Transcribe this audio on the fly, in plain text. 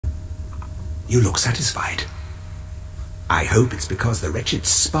You look satisfied. I hope it's because the wretched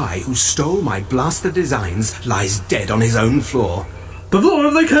spy who stole my blaster designs lies dead on his own floor. The floor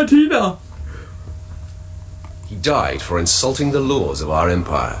of the cantina! He died for insulting the laws of our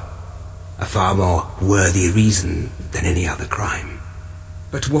empire. A far more worthy reason than any other crime.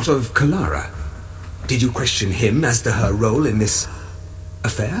 But what of Kalara? Did you question him as to her role in this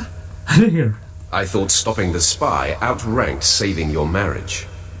affair? I didn't hear. I thought stopping the spy outranked saving your marriage.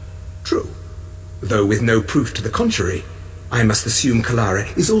 True. Though with no proof to the contrary, I must assume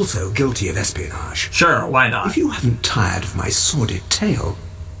Kalara is also guilty of espionage. Sure, why not? If you haven't tired of my sordid tale,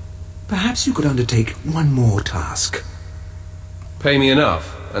 perhaps you could undertake one more task. Pay me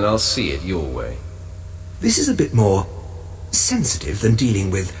enough, and I'll see it your way. This is a bit more sensitive than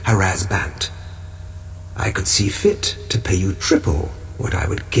dealing with Haraz Bant. I could see fit to pay you triple what I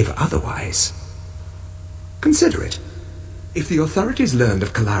would give otherwise. Consider it. If the authorities learned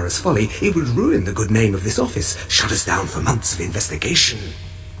of Kalara's folly, it would ruin the good name of this office, shut us down for months of investigation.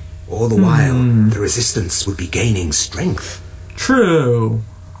 All the while, the resistance would be gaining strength. True.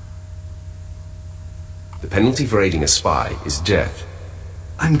 The penalty for aiding a spy is death.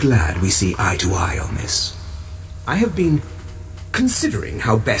 I'm glad we see eye to eye on this. I have been considering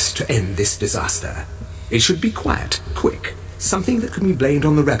how best to end this disaster. It should be quiet, quick, something that can be blamed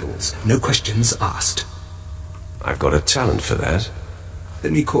on the rebels, no questions asked. I've got a talent for that.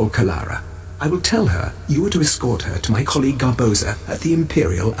 Let me call Kalara. I will tell her you are to escort her to my colleague Garboza at the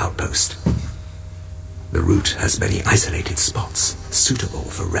Imperial outpost. The route has many isolated spots, suitable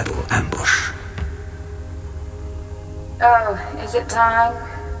for rebel ambush. Oh, is it time?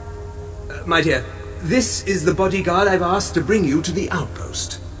 My dear, this is the bodyguard I've asked to bring you to the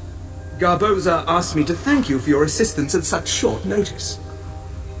outpost. Garboza asked me to thank you for your assistance at such short notice.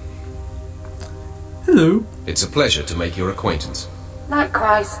 Hello. It's a pleasure to make your acquaintance.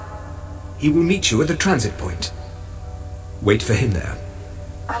 Likewise. He will meet you at the transit point. Wait for him there.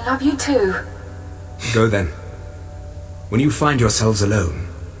 I love you too. Go then. When you find yourselves alone,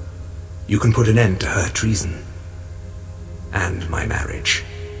 you can put an end to her treason. And my marriage.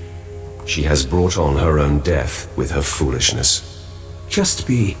 She has brought on her own death with her foolishness. Just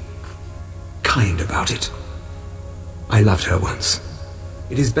be kind about it. I loved her once.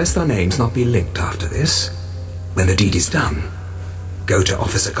 It is best our names not be linked after this. When the deed is done, go to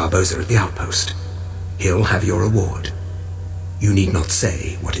Officer Garboza at the outpost. He'll have your reward. You need not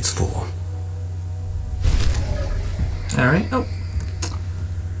say what it's for. Alright. Oh.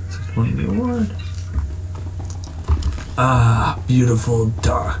 620 reward. Ah, beautiful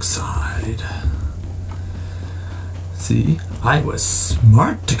dark side. See, I was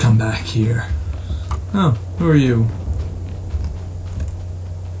smart to come back here. Oh, who are you?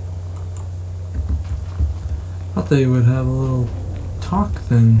 Thought they would have a little talk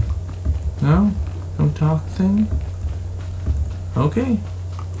thing. No? No talk thing? Okay.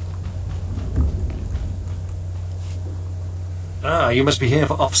 Ah, you must be here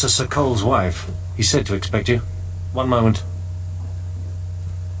for Officer Sir Cole's wife. He said to expect you. One moment.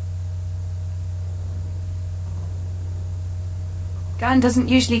 Gan doesn't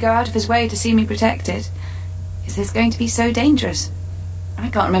usually go out of his way to see me protected. Is this going to be so dangerous? I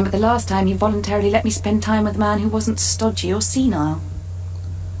can't remember the last time he voluntarily let me spend time with a man who wasn't stodgy or senile.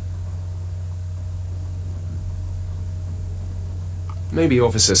 Maybe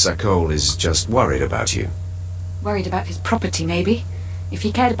Officer Sakol is just worried about you. Worried about his property, maybe. If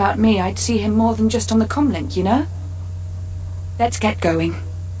he cared about me, I'd see him more than just on the comlink, you know? Let's get going.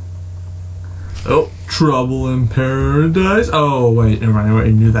 Oh, trouble in paradise. Oh, wait, never mind, I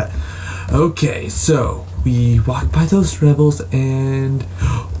already knew that. Okay, so we walk by those rebels and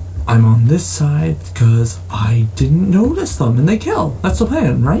I'm on this side because I didn't notice them and they kill. That's the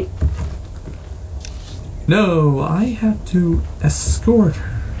plan, right? No, I have to escort her.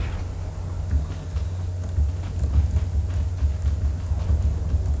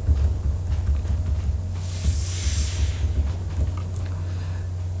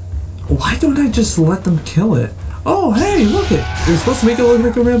 Why don't I just let them kill it? Oh, hey, look it! They're supposed to make it look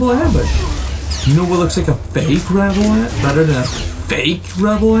like a rebel ambush. You know what looks like a fake rebel ambush? Better than a fake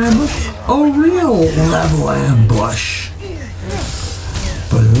rebel ambush? A real rebel ambush.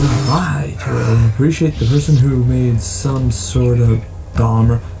 But alright, I appreciate the person who made some sort of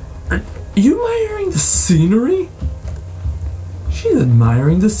bomber. Are you admiring the scenery? She's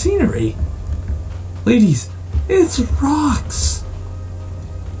admiring the scenery. Ladies, it's rocks.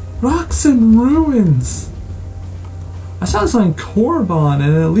 Rocks and ruins. I saw this on Korriban,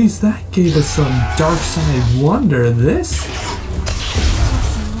 and at least that gave us some dark side wonder. This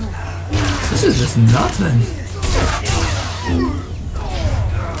is just nothing.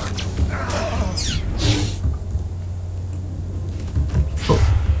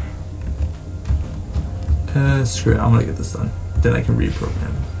 Screw it, I'm gonna get this done. Then I can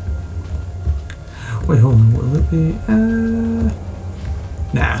reprogram. Wait, hold on, will it be,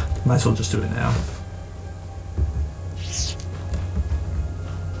 nah, might as well just do it now.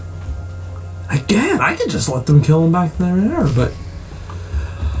 Again, I could just let them kill him back there, but...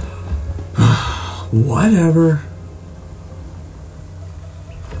 whatever.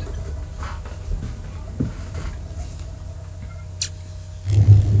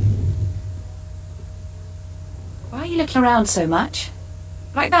 Why are you looking around so much?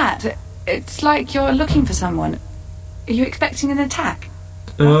 Like that? It's like you're looking for someone. Are you expecting an attack?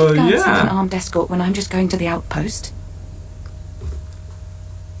 Yeah. An armed escort when I'm just going to the outpost?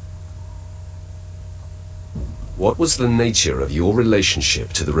 What was the nature of your relationship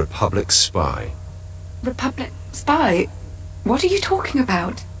to the Republic spy? Republic spy? What are you talking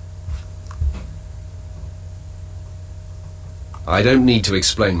about? I don't need to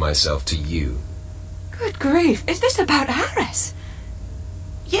explain myself to you. Good grief, is this about Harris?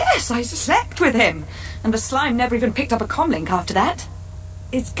 Yes, I slept with him, and the slime never even picked up a comlink after that.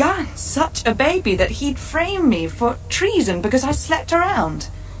 Is Gunn such a baby that he'd frame me for treason because I slept around?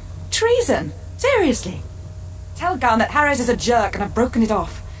 Treason? Seriously? Tell Gunn that Harris is a jerk and I've broken it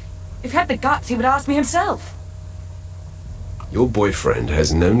off. If he had the guts, he would ask me himself. Your boyfriend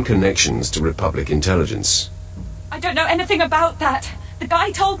has known connections to Republic intelligence. I don't know anything about that. The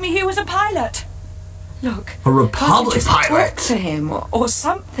guy told me he was a pilot. Look, A Republic just pilot? talk to him or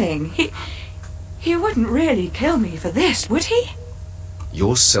something. He wouldn't really kill me for this, would he?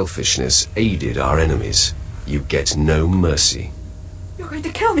 Your selfishness aided our enemies. You get no mercy. You're going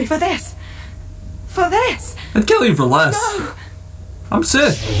to kill me for this? For this? I'd kill you for less. No! I'm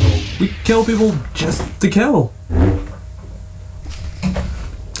Sith. We kill people just to kill.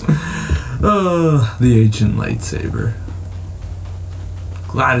 The ancient lightsaber.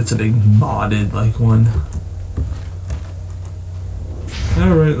 Glad it's a big modded like one.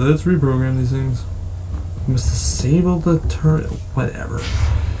 Alright, let's reprogram these things. We must disable the turret. Whatever.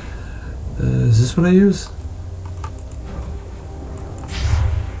 Is this what I use?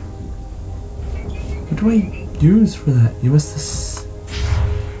 What do I use for that? You must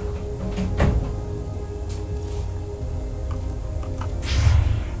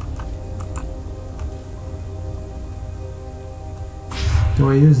do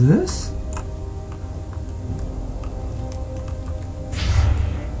I use this?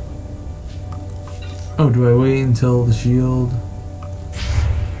 Oh, do I wait until the shield?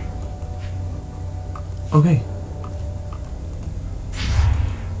 Okay.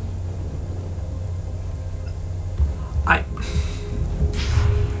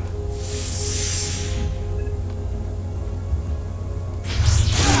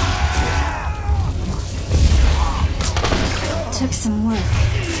 Took some work.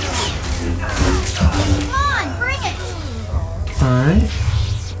 Come on, bring it! Alright.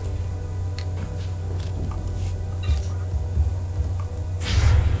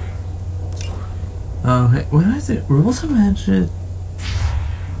 Okay, what is it? Rules of magic.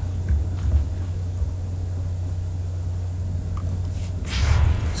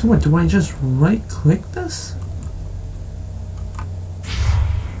 So what, do I just right click this?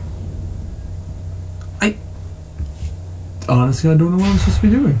 Honestly, I don't know what I'm supposed to be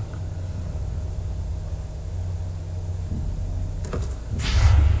doing.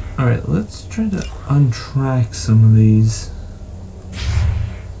 Alright, let's try to untrack some of these.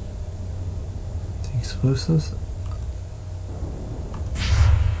 The explosives.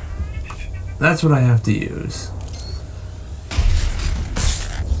 That's what I have to use.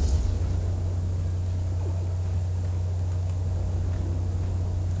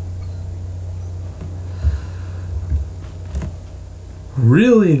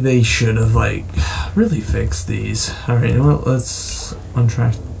 Really, they should have, like, really fixed these. Alright, you know what? Let's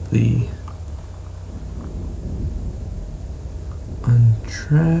untrack the...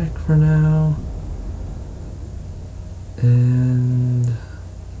 Untrack for now. And...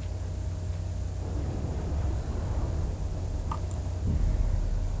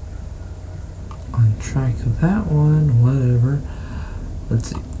 Untrack that one, whatever. Let's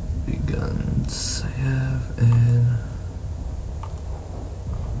see. Big guns I have, and...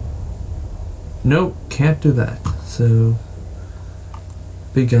 Nope, can't do that. So,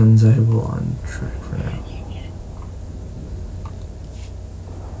 big guns I will untrack for now.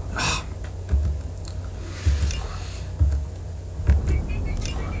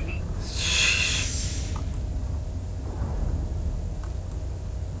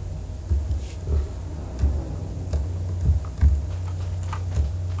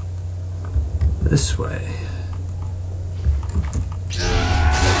 This way.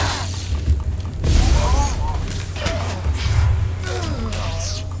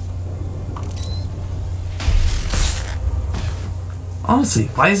 Honestly,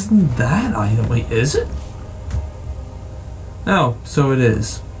 why isn't that item? Wait, is it? Oh, so it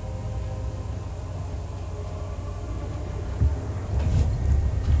is.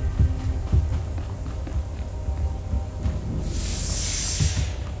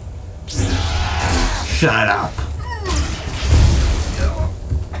 Shut up.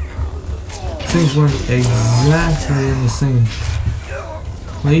 Things weren't exactly in the same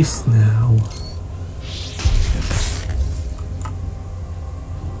place now.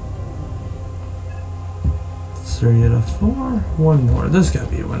 Three out of 4. One more. There's gotta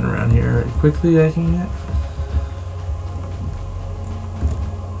be one around here. Quickly I can get.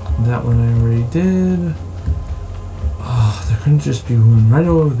 That one I already did. Oh, there couldn't just be one right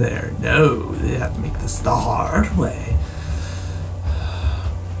over there. No, they have to make this the hard way.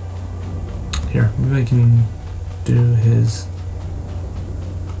 Here, maybe I can do his.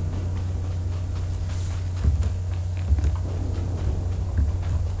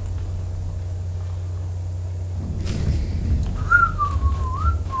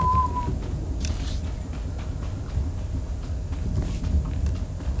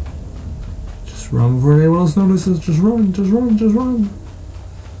 Just run before anyone else notices. Just run, just run, just run.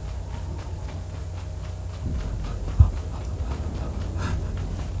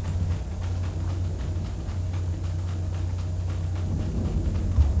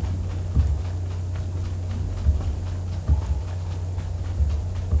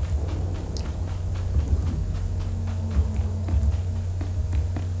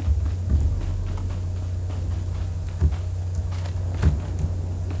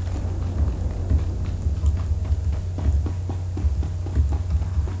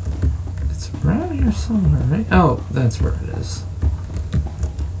 Around here somewhere, right? Oh, that's where it is.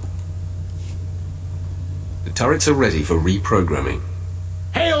 The turrets are ready for reprogramming.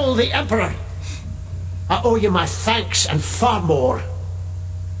 Hail the Emperor! I owe you my thanks and far more.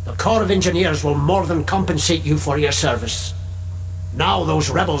 The Corps of Engineers will more than compensate you for your service. Now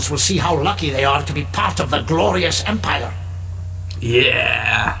those rebels will see how lucky they are to be part of the glorious Empire.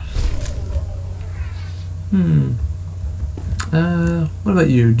 Yeah. What about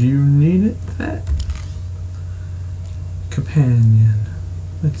you? Do you need it? That companion.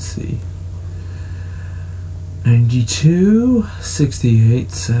 Let's see. 92,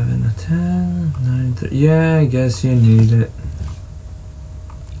 68, 7, 10, 9, 30. Yeah, I guess you need it.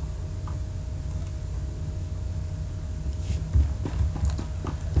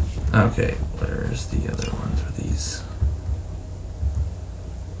 Okay, where's the other ones for these?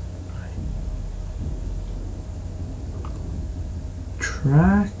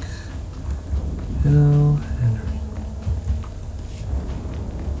 Track, hill, and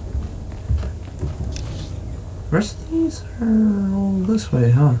the rest of these are all this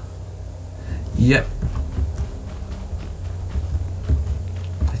way, huh? Yep.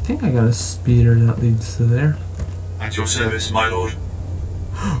 I think I got a speeder that leads to there. At your service, my lord.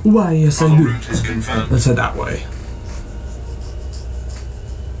 Why, yes I Our do. route is confirmed. Let's head that way.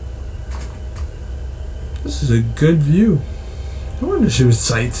 This is a good view. I wonder if she was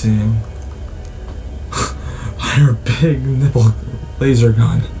sightseeing. Her big nipple laser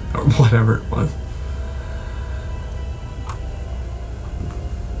gun, or whatever it was.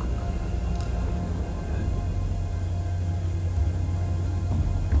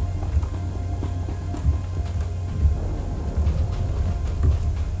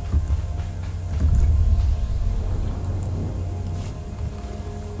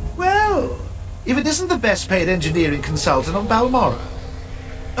 Well, if it isn't the best paid engineering consultant on Balmorra.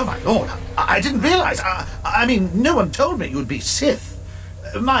 Oh my lord, I didn't realize. I mean, no one told me you'd be Sith.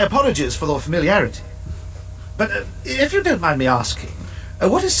 My apologies for the familiarity. But if you don't mind me asking,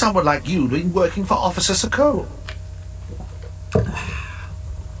 what is someone like you doing working for Officer Sokol?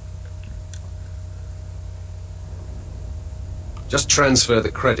 Just transfer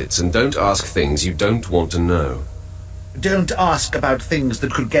the credits and don't ask things you don't want to know. Don't ask about things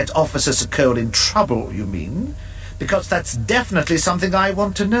that could get Officer Sokol in trouble, you mean? Because that's definitely something I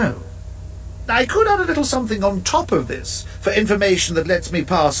want to know. I could add a little something on top of this, for information that lets me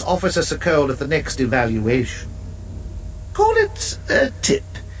pass Officer Sokol at the next evaluation. Call it a tip.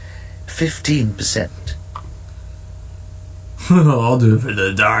 15%. I'll do it for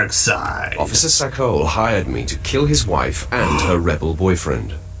the dark side. Officer Sokol hired me to kill his wife and her rebel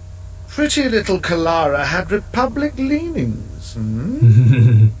boyfriend. Pretty little Kalara had Republic leanings,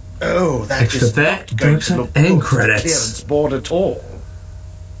 hmm? Oh, that Extra is that, not going dark to side, look and good at the credits. clearance board at all.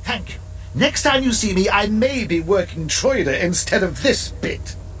 Thank you. Next time you see me, I may be working Troida instead of this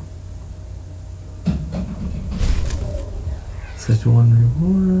bit. Set one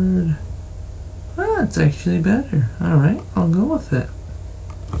reward. Ah, That's actually better. Alright, I'll go with it.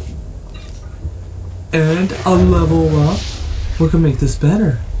 And a level up. We can make this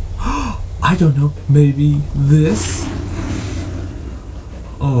better. I don't know. Maybe this?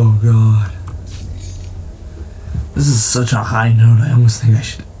 Oh god. This is such a high note, I almost think I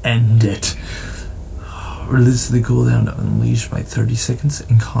should end it. Release the cooldown of Unleash by 30 seconds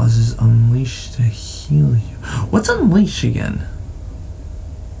and causes Unleash to heal you. What's Unleash again?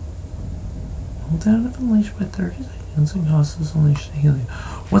 Cooldown of Unleash by 30 seconds and causes Unleash to heal you.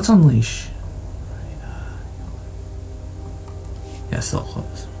 What's Unleash? Yeah, still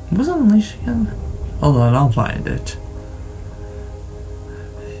close. What's Unleash again? Hold on, I'll find it.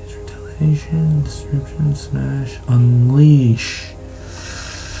 Retaliation, Disruption, Smash, Unleash.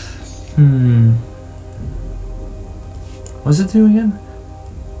 What's it do again?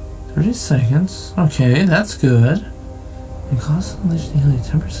 30 seconds. Okay, that's good. And cause Unleash to heal you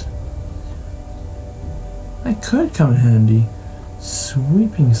 10%. That could come in handy.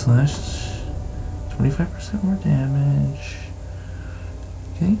 Sweeping Slash. 25% more damage.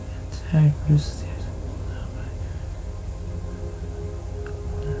 Okay, attack reduces the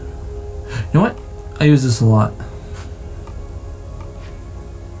You know what? I use this a lot.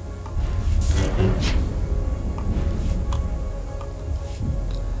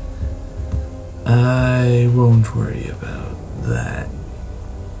 I won't worry about that.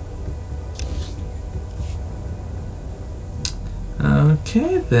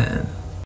 Okay then.